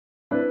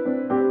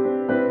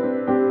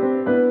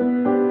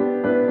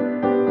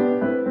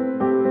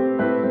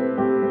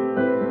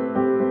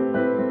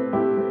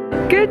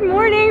Good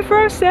morning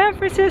from San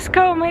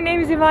Francisco. My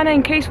name is Ivana,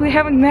 in case we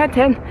haven't met,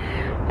 and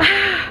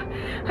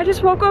I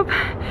just woke up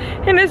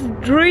in this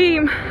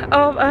dream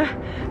of a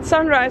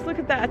sunrise. Look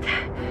at that.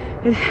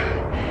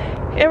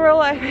 In real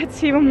life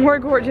it's even more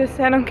gorgeous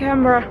than on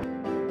camera.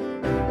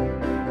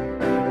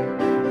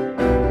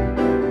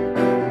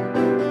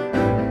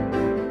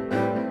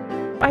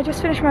 I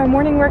just finished my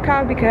morning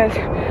workout because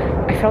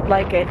I felt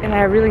like it and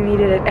I really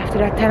needed it after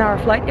that 10-hour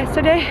flight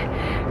yesterday.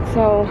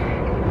 So,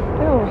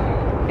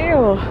 ew.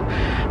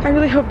 I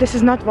really hope this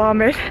is not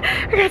vomit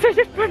because I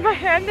just put my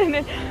hand in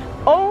it.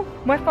 Oh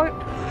my fuck.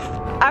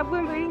 I've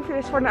been waiting for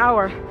this for an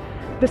hour.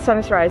 The sun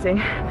is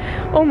rising.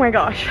 Oh my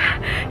gosh.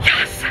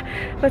 Yes!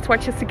 Let's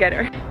watch this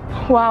together.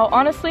 Wow,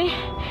 honestly,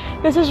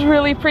 this is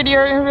really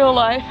prettier in real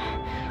life.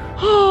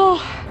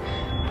 Oh,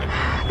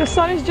 the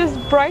sun is just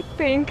bright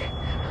pink.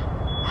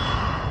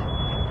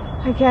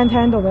 I can't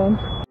handle them.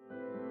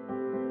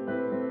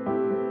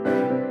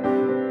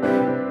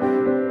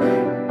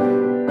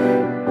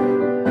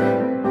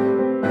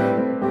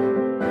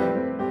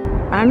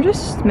 I'm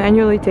just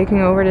manually taking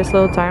over this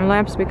little time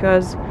lapse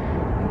because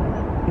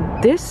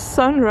this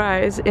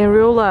sunrise in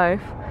real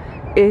life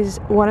is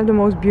one of the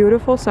most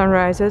beautiful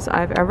sunrises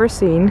I've ever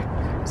seen.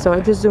 So I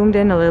just zoomed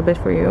in a little bit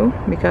for you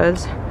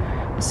because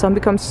the sun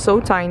becomes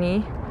so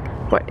tiny,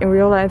 but in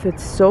real life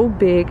it's so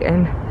big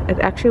and it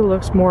actually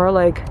looks more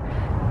like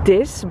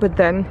this, but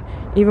then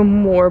even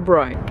more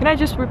bright. Can I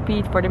just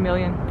repeat for the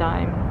millionth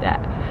time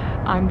that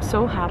I'm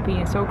so happy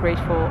and so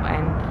grateful,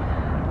 and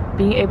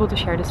being able to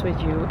share this with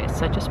you is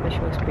such a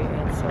special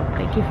experience. So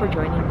thank you for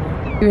joining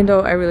me. Even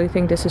though I really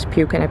think this is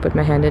puke and I put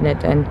my hand in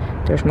it and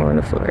there's more on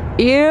the floor.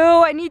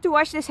 Ew, I need to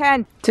wash this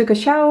hand. Took a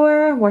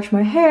shower, washed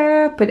my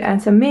hair, put on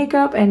some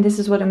makeup, and this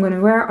is what I'm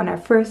gonna wear on our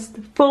first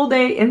full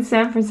day in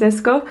San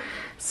Francisco.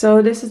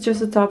 So this is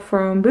just a top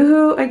from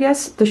Boohoo, I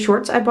guess. The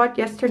shorts I bought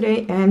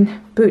yesterday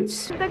and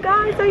boots. The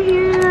guys are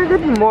here.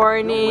 Good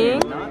morning.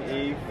 Not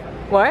Eve.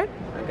 What?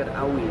 I got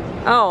Aoi.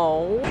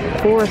 Oh.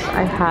 Of course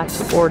I had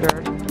to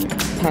order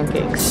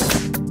pancakes.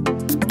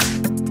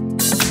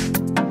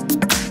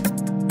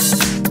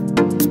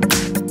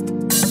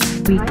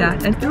 We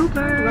got an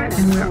Uber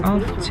and we're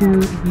off to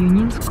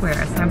Union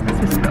Square, San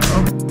Francisco.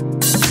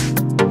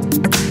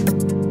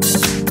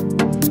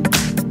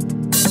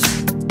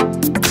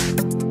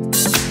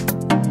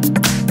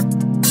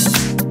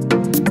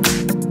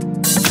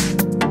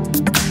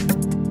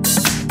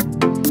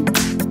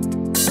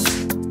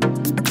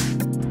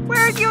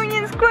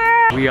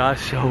 We are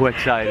so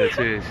excited,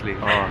 seriously.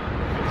 Oh,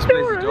 this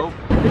place is dope.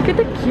 Look at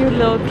the cute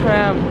little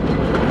tram.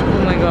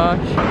 Oh my gosh.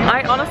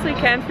 I honestly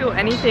can't feel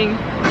anything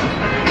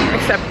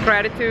except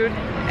gratitude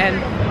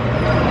and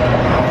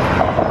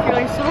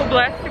feeling so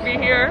blessed to be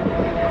here.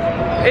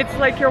 It's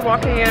like you're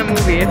walking in a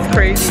movie. It's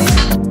crazy.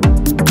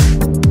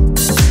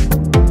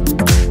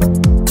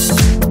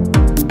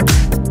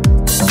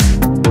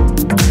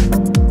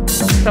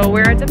 So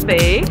we're at the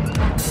Bay,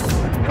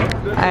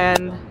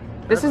 and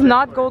this is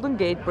not Golden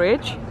Gate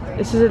Bridge.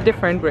 This is a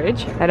different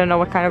bridge. I don't know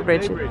what kind of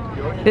bridge it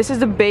is. This is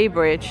the Bay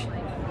Bridge.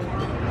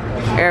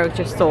 Eric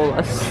just told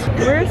us.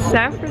 We're in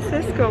San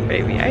Francisco,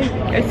 baby.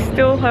 I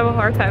still have a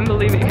hard time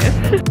believing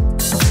it.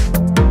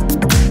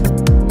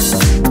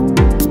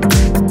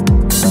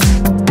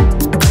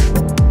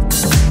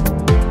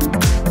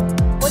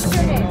 What's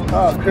your name?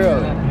 Oh,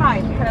 Curly.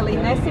 Hi, Curly.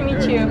 Nice to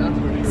meet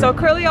you. So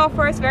Curly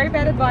offers very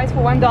bad advice for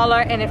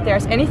 $1, and if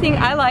there's anything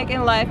I like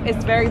in life,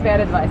 it's very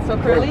bad advice. So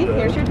Curly,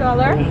 here's your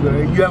dollar.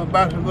 You have a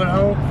bicycle at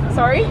home?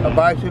 Sorry? A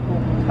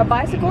bicycle? A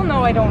bicycle?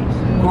 No, I don't.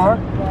 Car?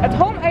 At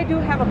home, I do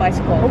have a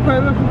bicycle. Okay,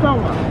 that's what I'm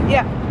talking about.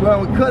 Yeah.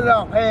 Well, we cut it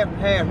off half and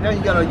half. Now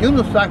you got a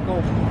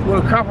unicycle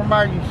with a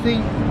compromising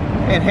seat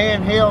and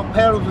handheld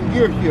pedals and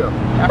gear shift.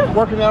 After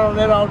working out on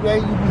that all day,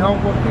 you be home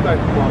for 2 days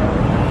tomorrow.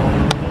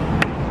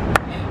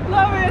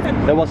 Love it.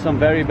 That was some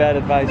very bad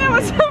advice. That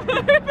was some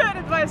very bad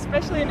advice,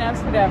 especially in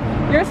Amsterdam.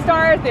 You're a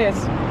star at this.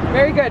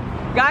 Very good.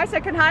 Guys, I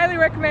can highly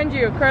recommend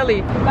you.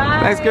 Curly. Bye.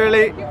 Thanks,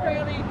 Curly. Thank you,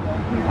 Curly.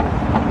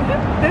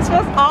 This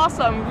was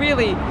awesome,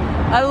 really.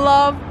 I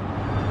love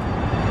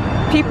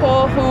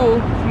people who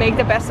make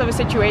the best of a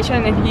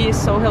situation, and he is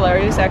so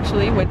hilarious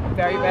actually with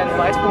very bad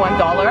advice for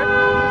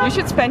 $1. You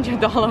should spend your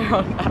dollar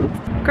on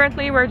that.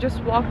 Currently we're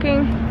just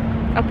walking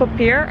up a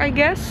pier, I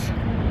guess,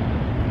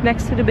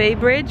 next to the Bay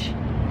Bridge.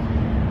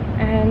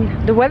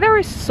 And the weather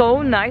is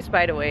so nice,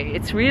 by the way.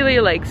 It's really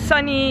like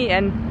sunny,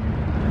 and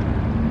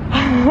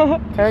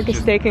Eric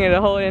is taking it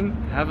all in.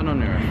 Heaven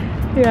on earth.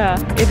 Yeah,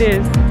 it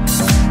is.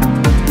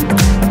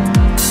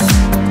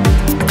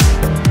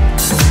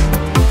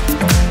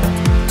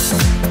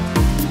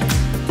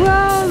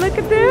 Wow, look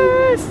at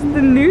this!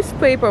 The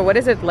newspaper. What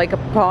is it? Like a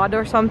pod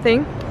or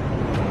something?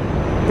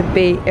 The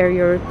Bay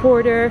Area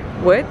Reporter.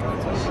 What?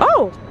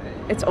 Oh!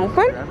 It's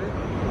open?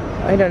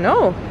 I don't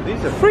know.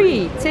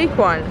 Free. Take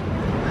one.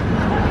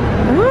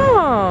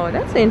 Oh,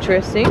 that's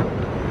interesting.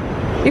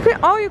 You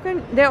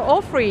can, they're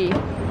all free.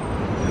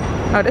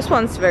 Oh, this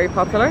one's very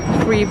popular.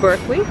 Free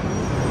Berkeley.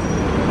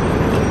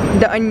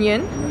 The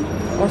Onion,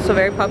 also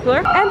very popular.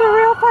 And a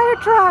real fire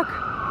truck.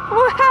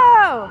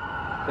 Wow!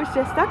 was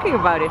just talking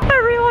about it.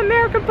 A real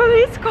American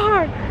police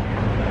car.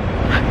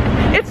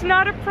 It's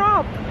not a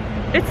prop.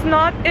 It's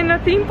not in a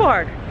theme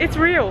park. It's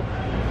real.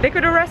 They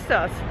could arrest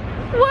us.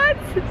 What?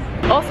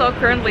 Also,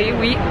 currently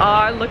we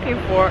are looking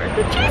for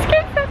the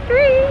Cheesecake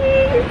Factory.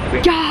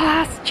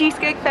 Yes,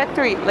 Cheesecake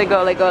Factory.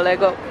 Lego, Lego,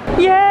 Lego.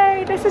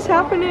 Yay, this is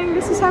happening.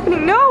 This is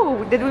happening.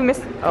 No, did we miss?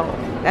 Oh,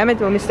 I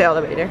meant we missed the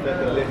elevator.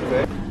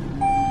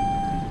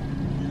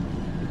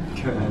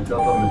 Here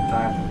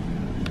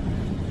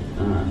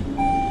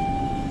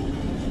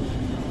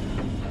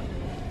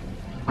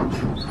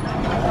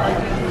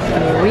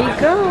we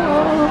go.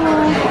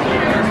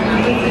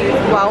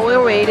 While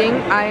we're waiting,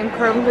 I am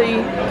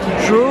currently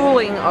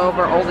drooling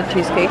over all the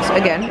cheesecakes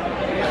again.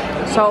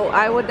 So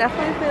I would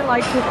definitely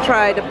like to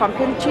try the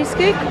pumpkin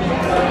cheesecake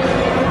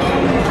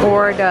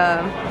or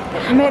the,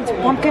 I mean, it's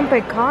pumpkin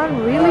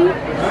pecan, really?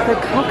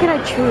 Like, how can I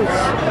choose?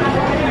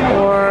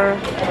 Or,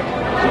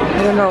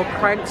 I don't know,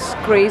 Craig's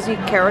crazy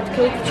carrot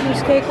cake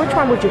cheesecake. Which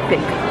one would you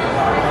pick?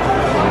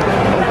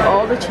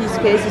 All the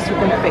cheesecakes you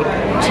can pick.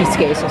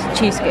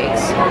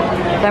 Cheesecakes.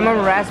 Lemon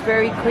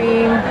raspberry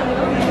cream,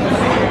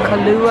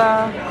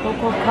 Kahlua,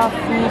 cocoa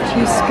coffee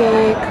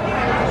cheesecake,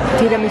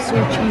 tiramisu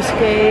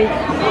cheesecake,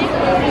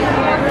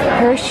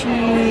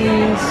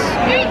 Hershey's,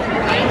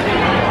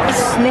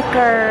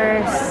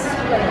 Snickers,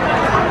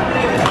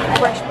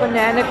 fresh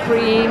banana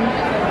cream,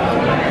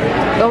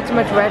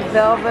 ultimate red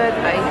velvet.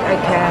 I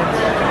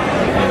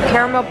can't.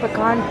 Caramel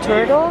pecan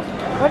turtle.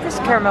 What is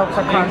caramel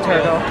pecan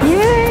turtle?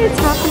 Yay, it's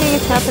happening,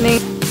 it's happening.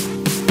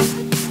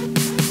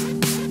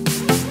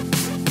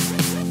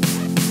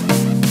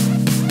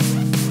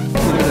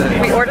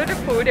 We ordered the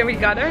food and we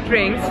got our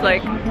drinks.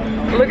 Like,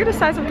 look at the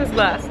size of this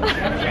glass.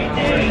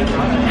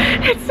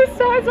 It's the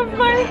size of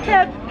my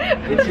head.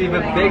 It's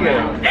even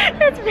bigger.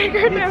 It's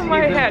bigger than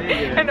my head.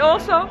 Bigger. And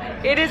also,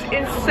 it is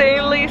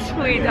insanely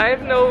sweet. I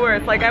have no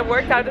words. Like, I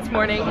worked out this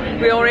morning.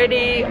 We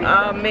already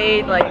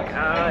made like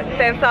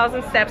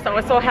 10,000 steps. I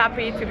was so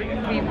happy to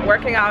be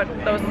working out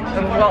those,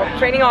 well,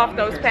 training off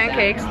those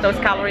pancakes, those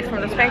calories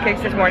from those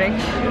pancakes this morning.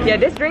 Yeah,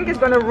 this drink is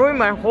gonna ruin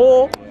my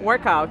whole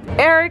workout.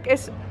 Eric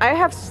is, I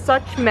have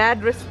such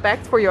mad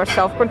respect for your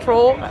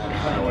self-control.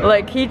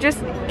 Like, he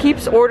just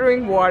keeps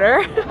ordering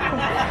water.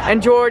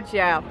 And George,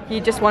 yeah, he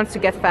just wants to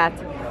get fat.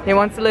 He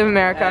wants to live in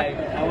America.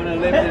 I want to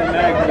live in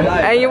America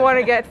life. And you want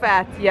to get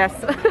fat, yes.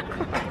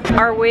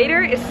 Our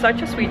waiter is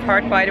such a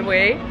sweetheart, by the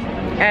way.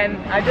 And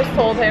I just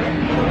told him,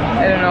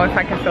 I don't know if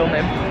I can film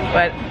him,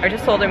 but I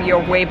just told him,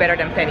 you're way better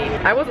than Penny.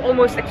 I was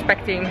almost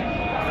expecting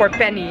for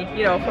Penny,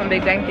 you know, from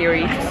Big Bang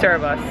Theory, to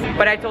serve us.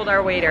 But I told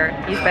our waiter,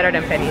 he's better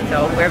than Penny,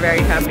 so we're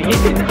very happy.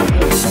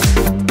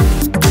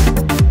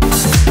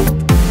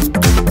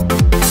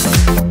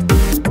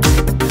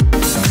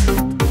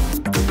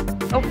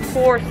 Of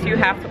course, you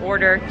have to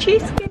order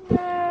cheesecake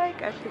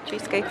at the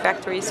Cheesecake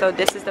Factory. So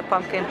this is the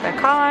pumpkin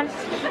pecan,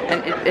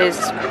 and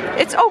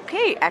it's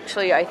okay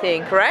actually, I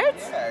think, right?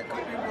 Yeah, it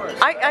could be worse.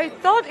 I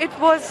thought it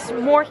was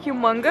more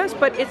humongous,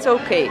 but it's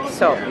okay.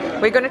 So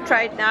we're gonna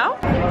try it now.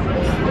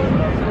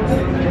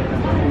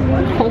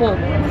 Oh,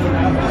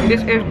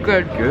 this is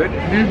good. Good?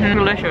 Mm-hmm.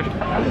 Delicious.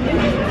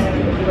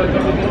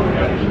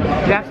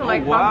 You have to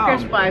like pumpkin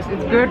spice.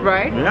 It's good,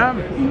 right? Yeah.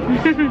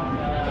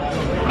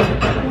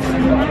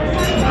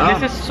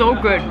 This is so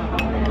good.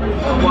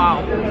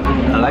 Wow.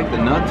 I like the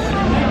nuts.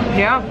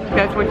 Yeah,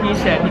 that's what he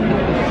said.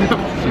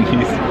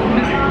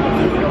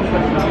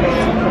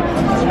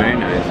 It's very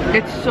nice.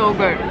 It's so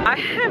good. I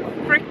am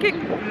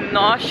freaking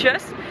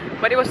nauseous,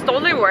 but it was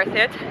totally worth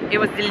it. It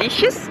was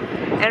delicious.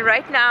 And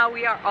right now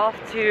we are off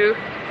to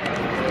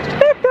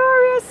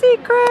Victoria's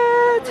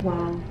Secret.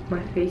 Wow,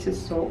 my face is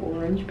so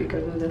orange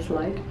because of this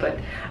light, but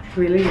I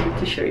really need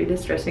to show you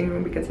this dressing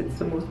room because it's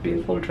the most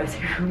beautiful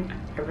dressing room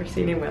I've ever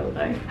seen in my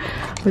life.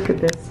 Look at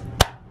this.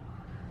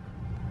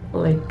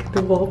 Like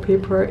the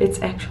wallpaper, it's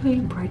actually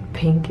bright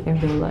pink in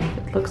real life.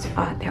 It looks,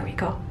 there we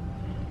go.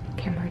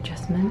 Camera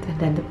adjustment, and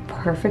then the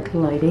perfect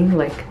lighting.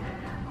 Like,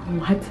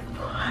 what?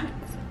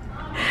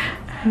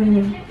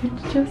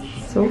 It's just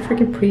so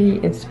freaking pretty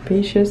and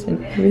spacious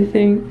and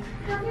everything.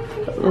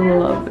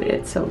 Love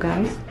it. So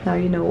guys, now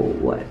you know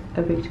what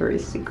a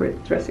Victoria's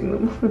Secret dressing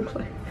room looks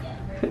like.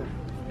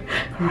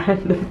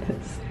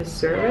 Randomness. The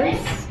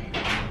service,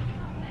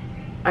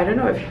 I don't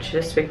know if it's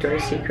just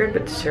Victoria's Secret,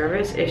 but the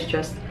service is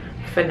just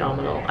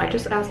phenomenal. I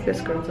just asked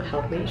this girl to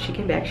help me. She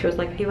came back, she was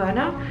like,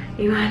 Ivana,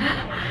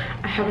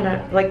 I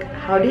haven't, like,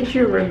 how did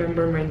you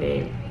remember my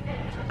name?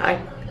 I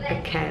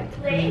can't.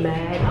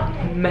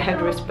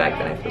 Mad respect,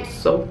 and I feel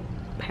so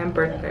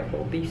pampered by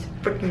all these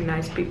freaking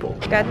nice people.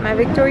 Got my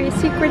Victoria's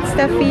Secret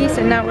stuffies,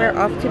 and now we're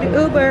off to the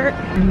Uber.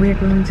 And we're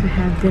going to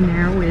have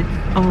dinner with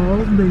all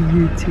the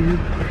YouTube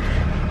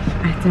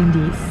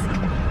attendees.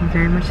 I'm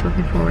very much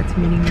looking forward to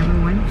meeting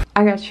everyone.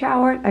 I got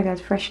showered, I got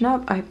freshened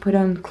up, I put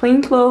on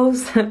clean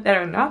clothes that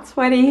are not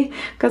sweaty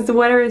because the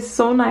weather is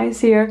so nice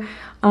here.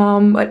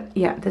 But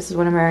yeah, this is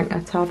what I'm wearing,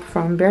 a top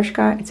from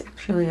Bershka. It's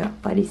actually a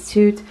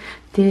bodysuit.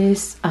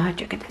 This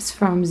jacket is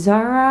from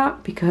Zara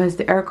because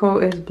the airco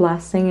is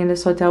blasting in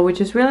this hotel, which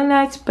is really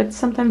nice, but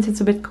sometimes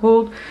it's a bit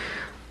cold.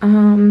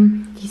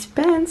 these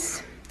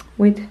pants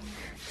with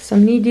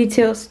some knee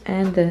details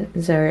and the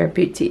Zara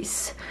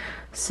booties.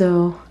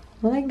 So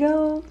let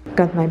go.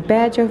 Got my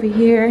badge over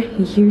here.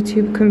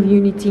 YouTube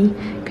Community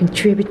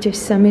Contributor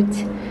Summit.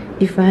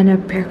 Ivana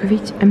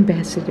Perkovic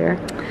Ambassador.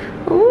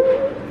 Ooh,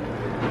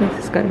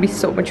 this is gonna be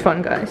so much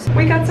fun, guys.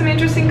 We got some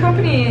interesting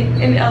company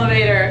in the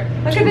elevator.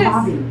 Look at this.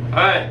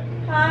 Hi.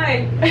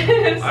 Hi. So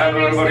Hi,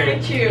 nice everybody. to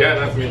meet you. Yeah,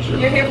 nice to meet you.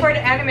 You're here for the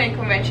anime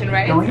convention,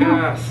 right?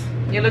 Yes.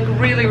 You look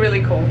really,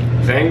 really cool.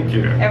 Thank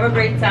you. Have a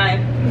great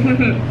time.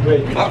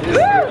 Great.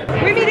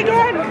 We meet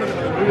again.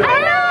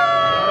 Hello.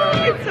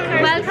 It's so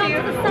nice Welcome to see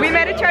you. to the We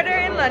met each other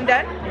in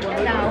London.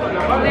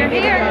 Now we're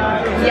here.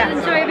 Yes.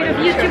 Enjoy a bit of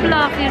YouTube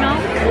love, you know.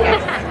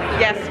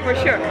 Yes, for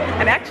sure.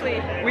 And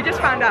actually, we just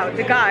found out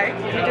the guy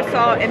we just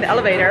saw in the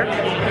elevator.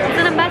 It's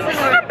an ambassador.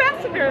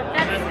 Ambassador.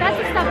 That's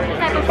the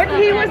type of But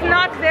stuff. he was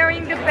not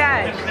wearing the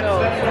badge,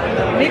 so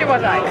neither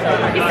was I.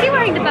 Is he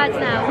wearing the badge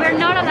now? We're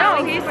not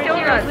allowing he's superheroes still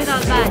not.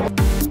 without badge.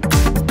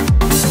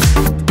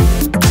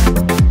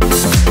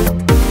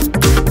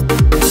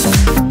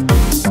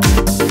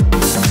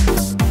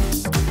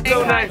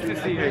 So nice to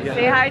see you again.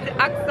 Say hi to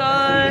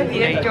Axel. He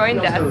has joined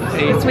us.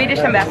 The Swedish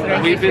ambassador.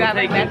 in We've case you been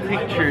haven't taking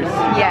met. pictures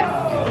Yes.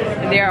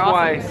 And they are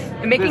twice. awesome.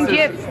 They're making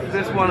gifs.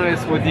 This one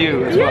is with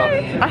you as well.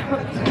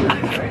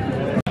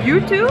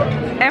 YouTube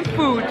and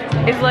food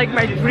is like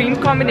my dream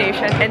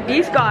combination, and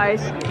these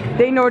guys,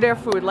 they know their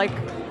food. Like,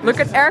 look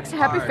at Eric's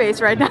happy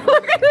face right now.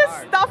 Look at his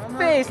stuffed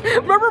face.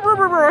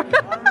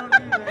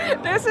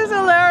 This is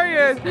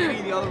hilarious.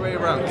 The other way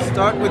around.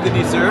 Start with the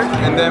dessert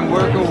and then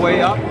work our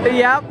way up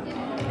Yep,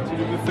 to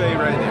the buffet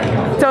right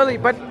there. totally.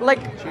 But like,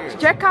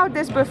 check out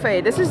this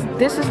buffet. This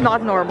is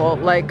not normal.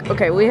 Like,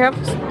 okay, we have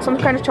some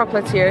kind of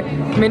chocolates here,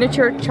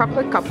 miniature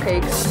chocolate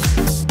cupcakes.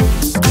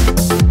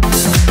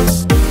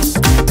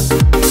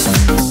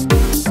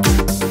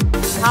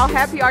 How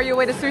happy are you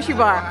with a sushi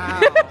bar?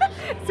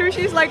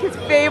 Sushi is like his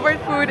favorite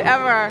food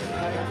ever.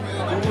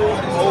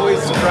 Always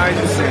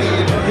surprises me.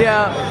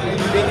 Yeah. You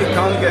think it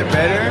can't get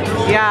better?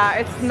 Yeah,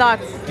 it's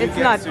nuts. It's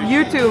nuts.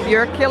 YouTube,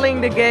 you're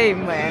killing the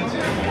game, man.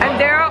 And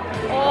there are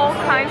all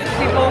kinds of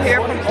people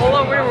here from all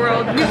over the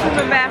world. YouTube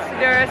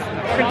ambassadors,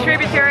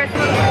 contributors.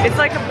 It's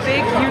like a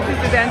big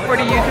YouTube event for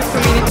the YouTube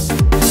community.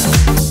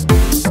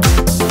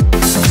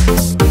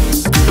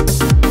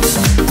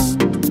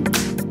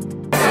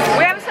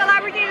 We have a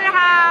celebrity in the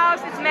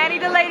house. It's Manny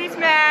the ladies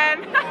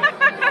man.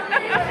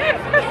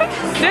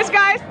 This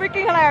guy is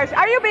freaking hilarious.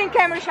 Are you being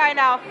camera shy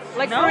now?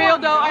 Like for real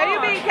though, are you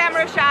being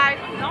camera shy?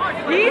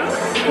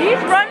 He's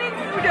running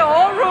through the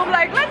whole room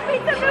like, let's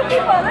meet some new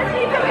people, let's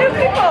meet some new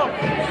people.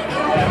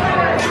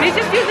 He's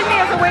just using me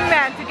as a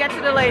wingman to get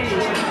to the ladies.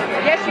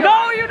 Yes you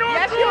are. No, you don't.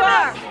 Yes you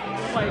are.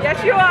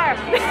 Yes you are.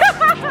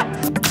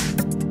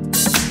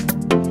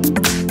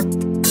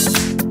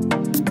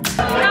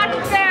 Not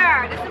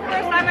fair. This is the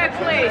first time I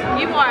played.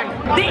 He won.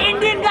 The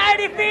Indian guy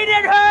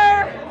defeated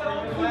her.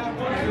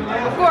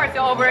 Of course, the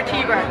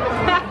overachiever.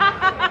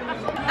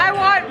 I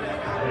won.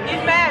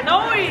 He's mad.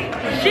 No,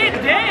 she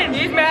did.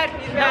 He's mad.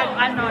 He's mad. No,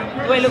 I'm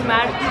not. Do I look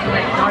mad?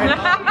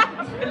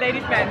 The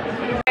ladies mad.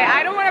 Okay,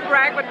 I don't want to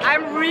brag, but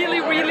I'm really,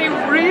 really,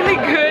 really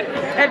good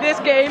at this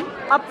game.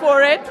 Up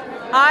for it.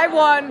 I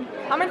won.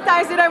 How many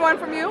times did I win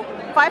from you?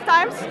 5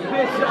 times?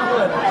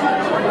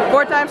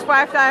 4 times,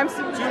 5 times?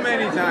 Too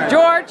many times.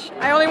 George,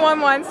 I only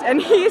won once,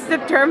 and he's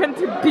determined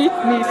to beat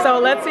me. So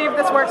let's see if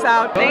this works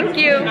out. Thank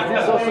you.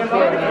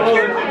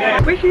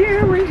 We're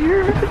here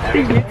at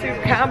the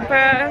YouTube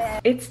campus.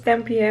 It's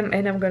 10 p.m.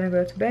 and I'm gonna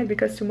go to bed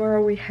because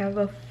tomorrow we have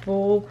a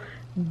full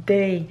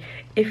day.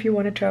 If you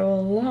want to travel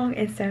along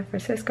in San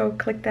Francisco,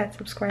 click that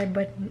subscribe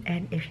button.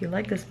 And if you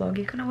like this vlog,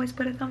 you can always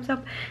put a thumbs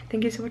up.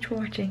 Thank you so much for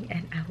watching,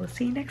 and I will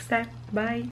see you next time. Bye.